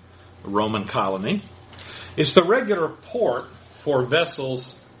Troy, a Roman colony. It's the regular port for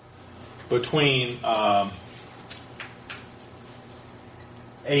vessels between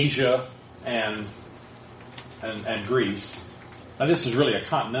Asia and Greece. Now this is really a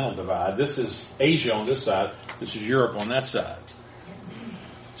continental divide. This is Asia on this side. This is Europe on that side.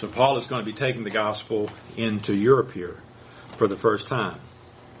 So Paul is going to be taking the gospel into Europe here for the first time.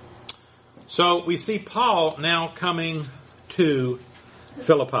 So we see Paul now coming to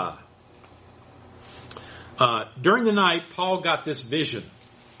Philippi. During the night, Paul got this vision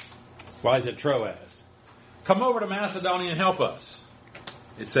while he's at Troas. Come over to Macedonia and help us,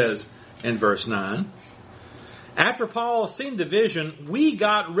 it says in verse 9. After Paul seen the vision, we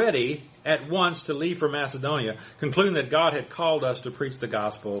got ready at once to leave for Macedonia, concluding that God had called us to preach the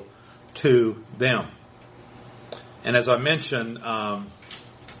gospel to them. And as I mentioned,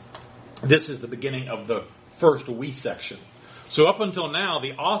 this is the beginning of the first we section. So up until now,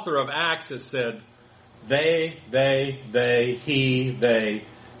 the author of Acts has said they, he, they.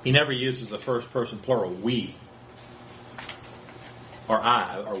 He never uses the first person plural, we. Or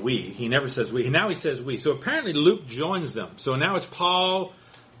I, or we. He never says we. Now he says we. So apparently Luke joins them. So now it's Paul,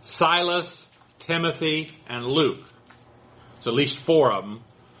 Silas, Timothy, and Luke. So at least 4 of them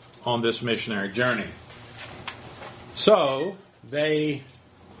on this missionary journey. So they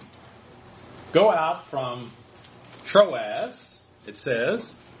go out from Troas, it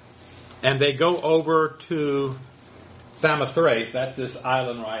says, and they go over to Samothrace. That's this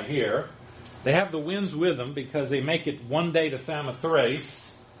island right here. They have the winds with them because they make it one day to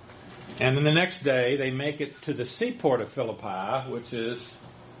Samothrace, and then the next day they make it to the seaport of Philippi, which is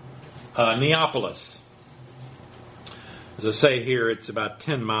Neapolis. As I say here, it's about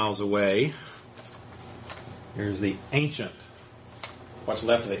 10 miles away. Here's the ancient, what's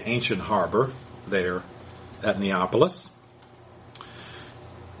left of the ancient harbor there at Neapolis.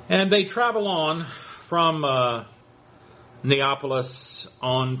 And they travel on from Neapolis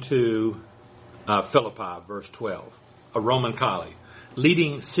on to Philippi, verse 12, a Roman colony,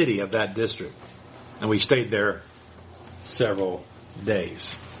 leading city of that district. And we stayed there several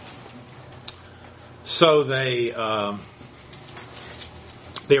days. So they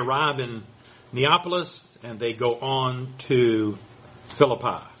arrive in Neapolis and they go on to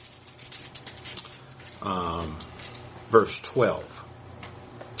Philippi. Verse 12.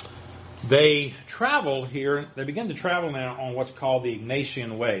 They travel here, they begin to travel now on what's called the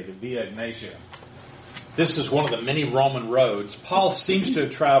Ignatian Way, the Via Ignatia. This is one of the many Roman roads. Paul seems to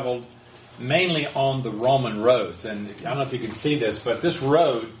have traveled mainly on the Roman roads. And I don't know if you can see this, but this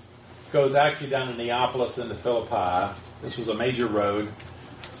road goes actually down to Neapolis into Philippi. This was a major road,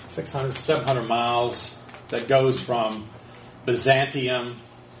 600, 700 miles, that goes from Byzantium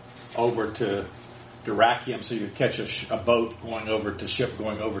over to Dyrrachium, so you could catch a boat ship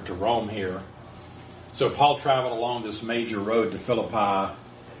going over to Rome here. So Paul traveled along this major road to Philippi,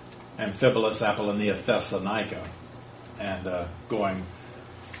 Amphipolis, Apollonia, Thessalonica, and going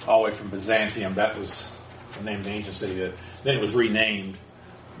all the way from Byzantium. That was the name of the ancient city. Then it was renamed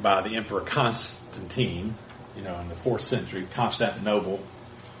by the Emperor Constantine, in the 4th century, Constantinople,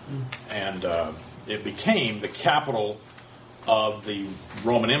 and it became the capital of the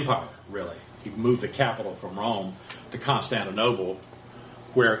Roman Empire, really. He moved the capital from Rome to Constantinople,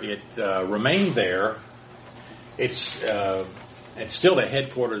 where it remained there. It's still the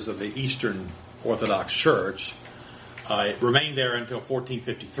headquarters of the Eastern Orthodox Church. It remained there until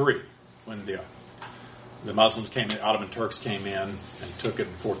 1453, when the Muslims came in, Ottoman Turks came in and took it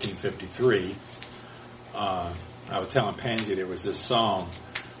in 1453. I was telling Pansy there was this song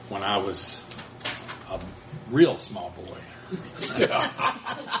when I was a real small boy.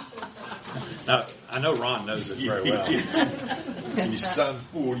 Now, I know Ron knows it very well.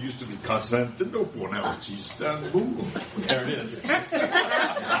 Istanbul used to be Constantinople, now it's Istanbul. There it is. That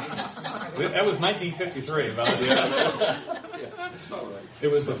was 1953, by the way.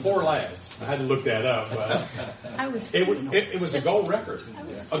 It was the Four Lads. I had to look that up. It was a gold record.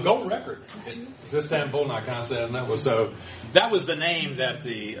 A gold record. It's Istanbul, not Constantinople. So that was the name that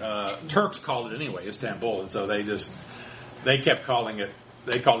the Turks called it anyway, Istanbul. And so they kept calling it.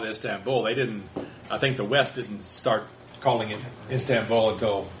 They called it Istanbul. They didn't. I think the West didn't start calling it Istanbul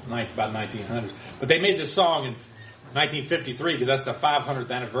until about 1900. But they made this song in 1953 because that's the 500th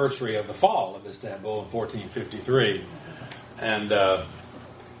anniversary of the fall of Istanbul in 1453, and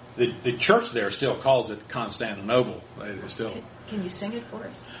the church there still calls it Constantinople. They still. Can you sing it for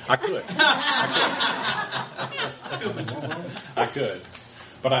us? I could,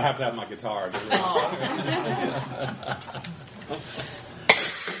 but I have to have my guitar.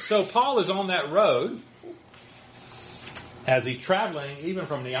 So Paul is on that road as he's traveling, even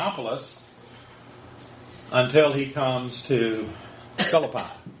from Neapolis, until he comes to Philippi.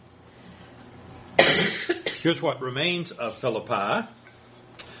 Here's what remains of Philippi.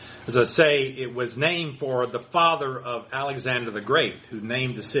 As I say, it was named for the father of Alexander the Great, who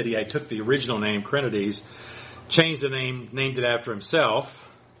named the city. I took the original name, Crinides, changed the name, named it after himself.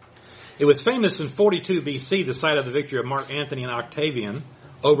 It was famous in 42 BC, the site of the victory of Mark Antony and Octavian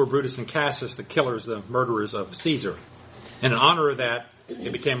over Brutus and Cassius, the killers, the murderers of Caesar. And in honor of that,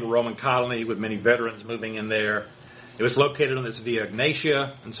 it became a Roman colony with many veterans moving in there. It was located on this Via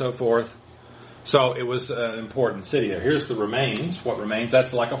Ignatia and so forth. So it was an important city there. Here's the remains. What remains?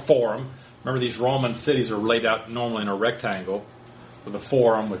 That's like a forum. Remember, these Roman cities are laid out normally in a rectangle with a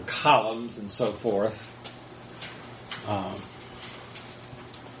forum with columns and so forth. There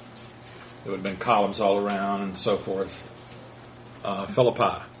would have been columns all around and so forth.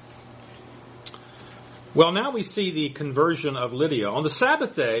 Philippi. Well, now we see the conversion of Lydia. On the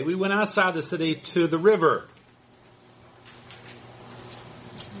Sabbath day, we went outside the city to the river.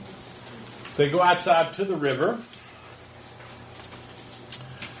 They go outside to the river,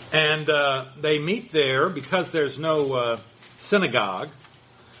 and they meet there because there's no synagogue.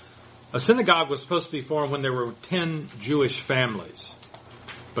 A synagogue was supposed to be formed when there were 10 Jewish families.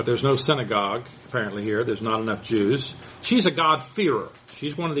 But there's no synagogue, apparently, here. There's not enough Jews. She's a God-fearer.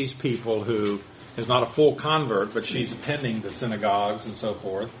 She's one of these people who is not a full convert, but she's attending the synagogues and so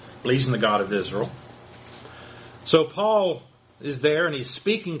forth, believes in the God of Israel. So Paul is there, and he's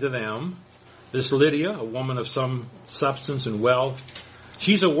speaking to them. This Lydia, a woman of some substance and wealth,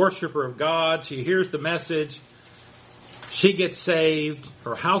 she's a worshiper of God. She hears the message. She gets saved.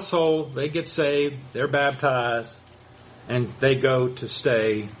 Her household, they get saved. They're baptized. And they go to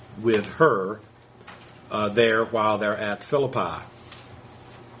stay with her there while they're at Philippi.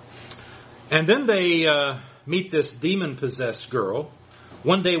 And then they meet this demon-possessed girl.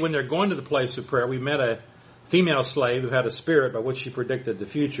 One day when they're going to the place of prayer, we met a female slave who had a spirit by which she predicted the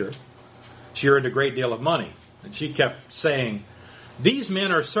future. She earned a great deal of money. And she kept saying, "These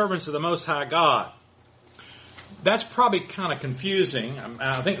men are servants of the Most High God." That's probably kind of confusing.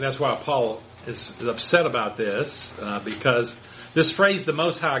 I think that's why Paul is upset about this, because this phrase, the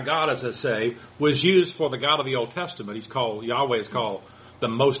Most High God, as I say, was used for the God of the Old Testament. Yahweh is called the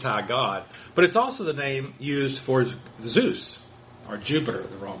Most High God. But it's also the name used for Zeus, or Jupiter,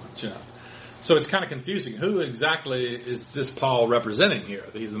 the Romans. So it's kind of confusing. Who exactly is this Paul representing here?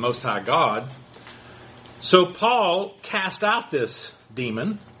 He's the Most High God. So Paul cast out this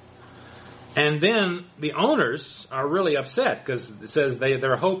demon, and then the owners are really upset because it says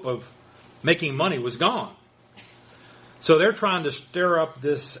their hope of making money was gone. So they're trying to stir up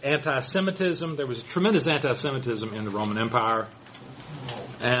this anti-Semitism. There was tremendous anti-Semitism in the Roman Empire.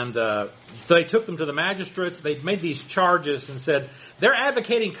 And they took them to the magistrates. They made these charges and said, they're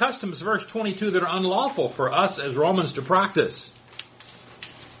advocating customs, verse 22, that are unlawful for us as Romans to practice.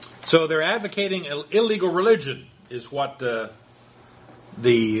 So they're advocating illegal religion, is what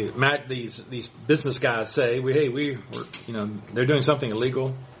these business guys say. They're doing something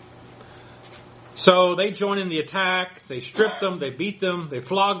illegal. So they join in the attack. They strip them. They beat them. They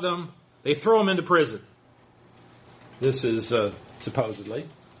flog them. They throw them into prison. This is supposedly,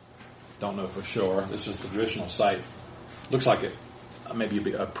 don't know for sure. This is the traditional site. Looks like it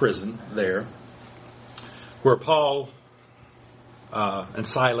maybe a prison there, where Paul and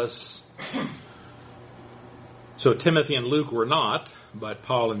Silas. So Timothy and Luke were not, but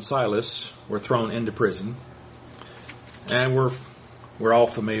Paul and Silas were thrown into prison, and we're all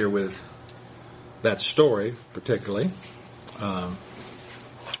familiar with that story, particularly.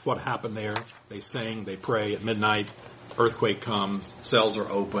 What happened there? They sing, they pray at midnight. Earthquake comes, cells are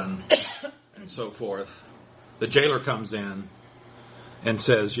open, and so forth. The jailer comes in and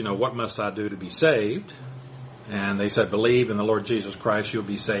says, what must I do to be saved? And they said, believe in the Lord Jesus Christ, you'll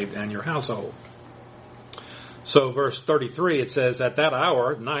be saved and your household. So verse 33, it says, at that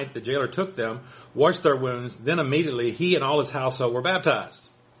hour, night, the jailer took them, washed their wounds, then immediately he and all his household were baptized.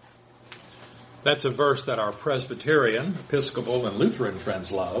 That's a verse that our Presbyterian, Episcopal, and Lutheran friends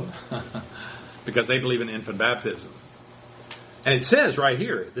love because they believe in infant baptism. And it says right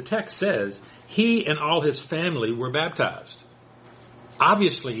here, the text says, he and all his family were baptized.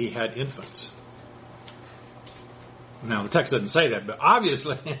 Obviously, he had infants. Now, the text doesn't say that, but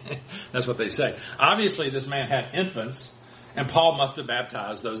obviously, that's what they say. Obviously, this man had infants, and Paul must have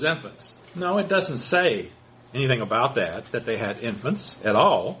baptized those infants. No, it doesn't say anything about that they had infants at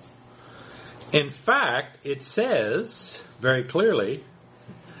all. In fact, it says very clearly,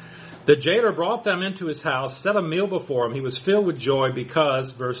 the jailer brought them into his house, set a meal before him. He was filled with joy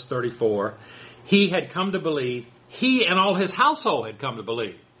because, verse 34, he had come to believe. He and all his household had come to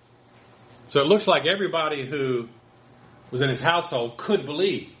believe. So it looks like everybody who was in his household could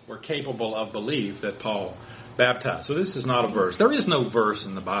believe, were capable of belief that Paul baptized. So this is not a verse. There is no verse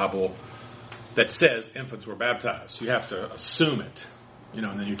in the Bible that says infants were baptized. You have to assume it. In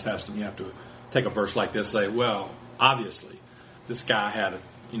the New Testament, you have to take a verse like this and say, well, obviously, this guy had a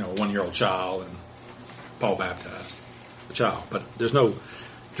 1-year-old child, and Paul baptized the child. But there's no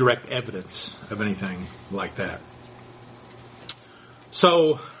direct evidence of anything like that.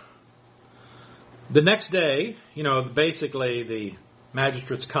 So, the next day, basically the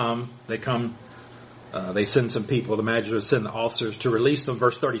magistrates come. They send some people. The magistrates send the officers to release them,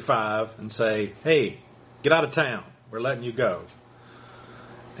 verse 35, and say, hey, get out of town. We're letting you go.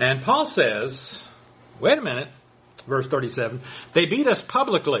 And Paul says, wait a minute. Verse 37, they beat us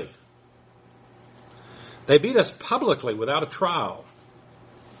publicly. They beat us publicly without a trial,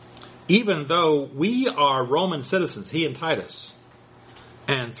 even though we are Roman citizens, he and Titus,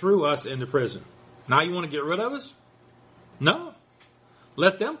 and threw us into prison. Now you want to get rid of us? No.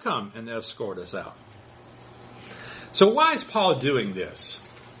 Let them come and escort us out. So why is Paul doing this?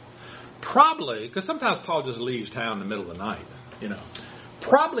 Probably, because sometimes Paul just leaves town in the middle of the night,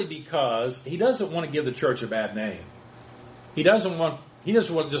 Probably because he doesn't want to give the church a bad name. He doesn't want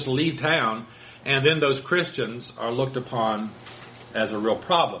to just leave town and then those Christians are looked upon as a real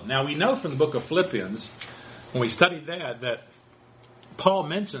problem. Now we know from the book of Philippians, when we studied that Paul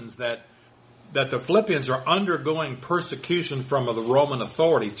mentions that the Philippians are undergoing persecution from the Roman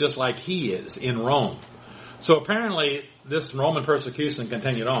authorities just like he is in Rome. So apparently this Roman persecution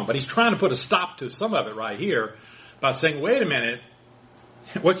continued on, but he's trying to put a stop to some of it right here by saying, wait a minute,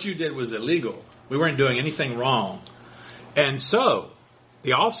 what you did was illegal. We weren't doing anything wrong. And so,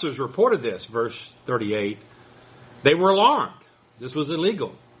 the officers reported this, verse 38. They were alarmed. This was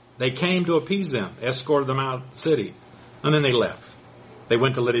illegal. They came to appease them, escorted them out of the city, and then they left. They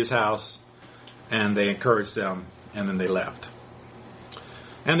went to Lydia's house, and they encouraged them, and then they left.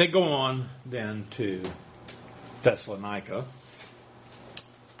 And they go on then to Thessalonica,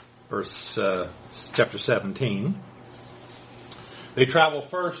 chapter 17. They travel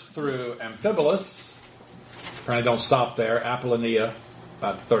first through Amphipolis. Apparently don't stop there. Apollonia,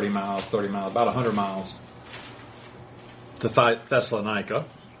 about 30 miles, about 100 miles to Thessalonica.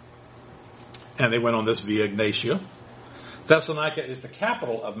 And they went on this Via Egnatia. Thessalonica is the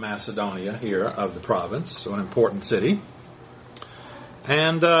capital of Macedonia here, of the province, so an important city.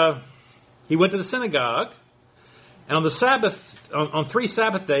 And he went to the synagogue, and on the Sabbath, on 3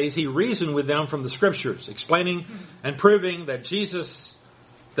 Sabbath days, he reasoned with them from the Scriptures, explaining and proving that Jesus,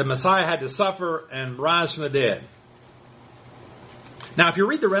 the Messiah, had to suffer and rise from the dead. Now, if you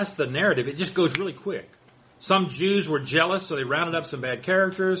read the rest of the narrative, it just goes really quick. Some Jews were jealous, so they rounded up some bad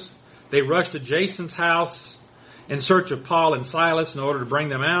characters. They rushed to Jason's house in search of Paul and Silas in order to bring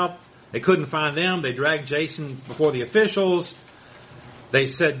them out. They couldn't find them. They dragged Jason before the officials. They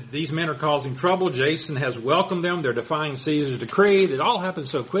said, these men are causing trouble. Jason has welcomed them. They're defying Caesar's decree. It all happened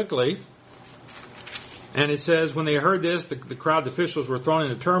so quickly. And it says, when they heard this, the crowd officials were thrown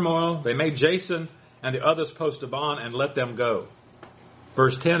into turmoil. They made Jason and the others post a bond and let them go.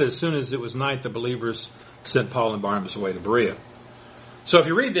 Verse 10, as soon as it was night, the believers sent Paul and Barnabas away to Berea. So if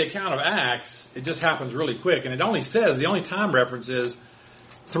you read the account of Acts, it just happens really quick. And it only says, the only time reference is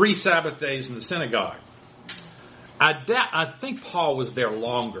 3 Sabbath days in the synagogue. I think Paul was there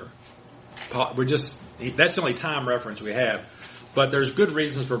longer. That's the only time reference we have. But there's good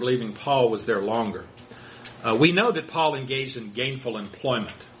reasons for believing Paul was there longer. We know that Paul engaged in gainful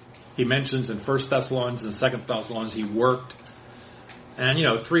employment. He mentions in 1 Thessalonians and 2 Thessalonians he worked. And,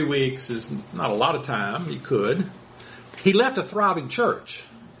 3 weeks is not a lot of time. He could. He left a thriving church.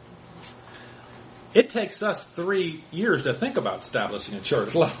 It takes us 3 years to think about establishing a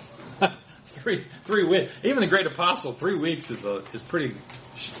church. Three weeks. Even the great apostle, 3 weeks is pretty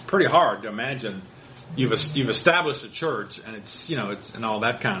hard to imagine. You've established a church, and it's and all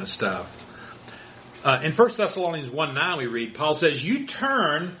that kind of stuff. In 1 Thessalonians 1:9 we read, Paul says, "You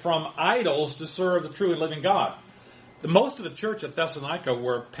turn from idols to serve the true and living God." Most of the church at Thessalonica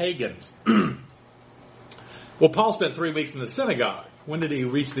were pagans. Well, Paul spent 3 weeks in the synagogue. When did he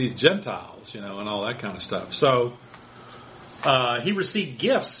reach these Gentiles, and all that kind of stuff? So he received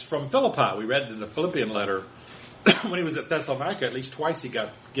gifts from Philippi. We read in the Philippian letter when he was at Thessalonica, at least twice he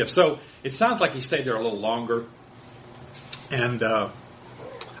got gifts. So it sounds like he stayed there a little longer. And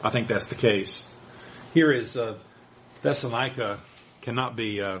I think that's the case. Here is Thessalonica cannot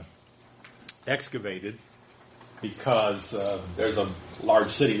be excavated because there's a large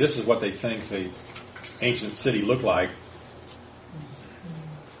city. This is what they think the ancient city looked like.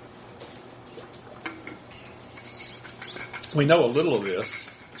 We know a little of this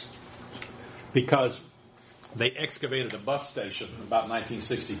because they excavated a bus station in about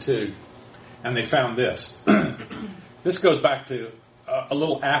 1962, and they found this. This goes back to a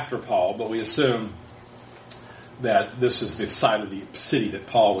little after Paul, but we assume that this is the site of the city that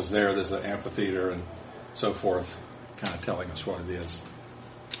Paul was there. There's an amphitheater and so forth, kind of telling us what it is.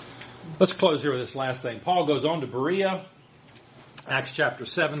 Let's close here with this last thing. Paul goes on to Berea, Acts chapter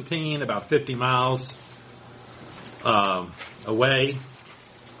 17, about 50 miles away.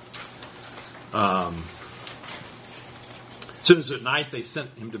 As soon as at night they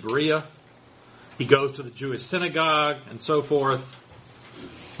sent him to Berea, he goes to the Jewish synagogue and so forth.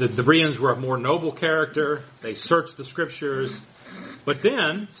 The Bereans were of more noble character. They searched the Scriptures. But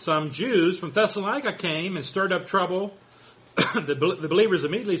then some Jews from Thessalonica came and stirred up trouble. The believers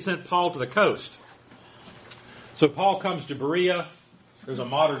immediately sent Paul to the coast. So Paul comes to Berea. There's a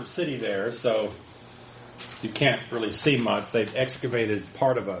modern city there, so you can't really see much. They've excavated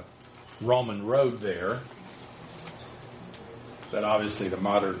part of a Roman road there that obviously the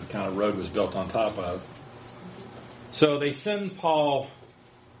modern kind of road was built on top of. So they send Paul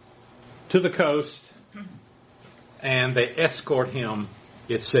to the coast, and they escort him,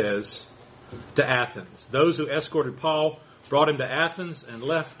 it says, to Athens. Those who escorted Paul brought him to Athens and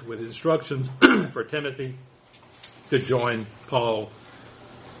left with instructions for Timothy to join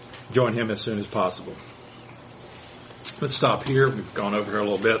him as soon as possible. Let's stop here. We've gone over here a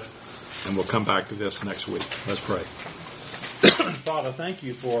little bit, and we'll come back to this next week. Let's pray. Father, thank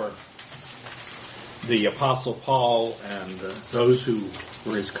you for the Apostle Paul and those who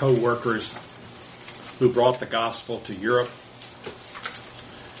were his co-workers who brought the gospel to Europe.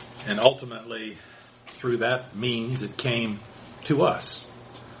 And ultimately, through that means, it came to us.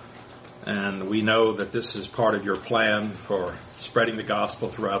 And we know that this is part of your plan for spreading the gospel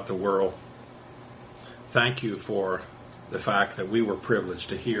throughout the world. Thank you for the fact that we were privileged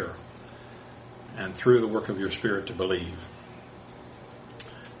to hear and through the work of your Spirit to believe.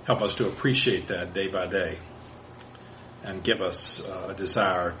 Help us to appreciate that day by day and give us a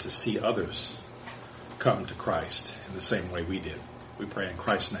desire to see others come to Christ in the same way we did. We pray in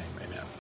Christ's name. Amen.